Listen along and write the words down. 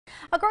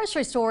A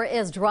grocery store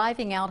is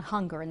driving out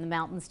hunger in the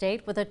Mountain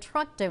State with a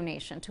truck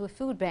donation to a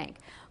food bank.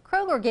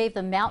 Kroger gave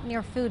the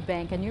Mountaineer Food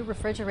Bank a new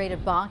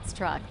refrigerated box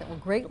truck that will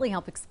greatly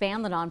help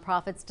expand the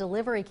nonprofit's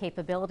delivery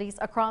capabilities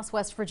across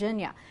West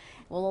Virginia.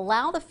 It will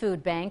allow the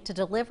food bank to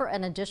deliver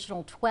an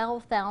additional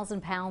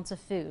 12,000 pounds of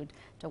food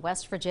to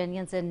West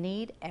Virginians in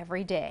need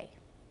every day.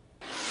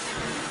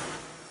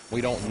 We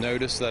don't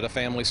notice that a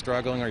family's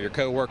struggling or your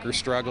coworker's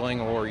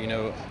struggling or,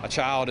 a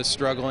child is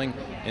struggling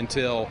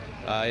until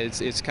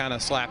it's kind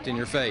of slapped in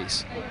your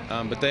face.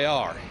 But they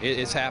are.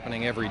 It's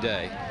happening every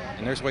day.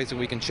 And there's ways that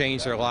we can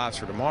change their lives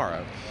for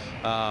tomorrow.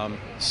 We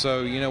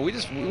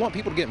want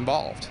people to get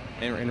involved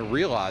and to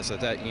realize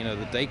that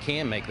they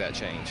can make that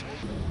change.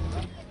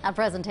 A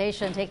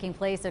presentation taking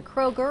place at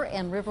Kroger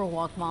and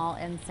Riverwalk Mall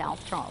in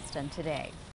South Charleston today.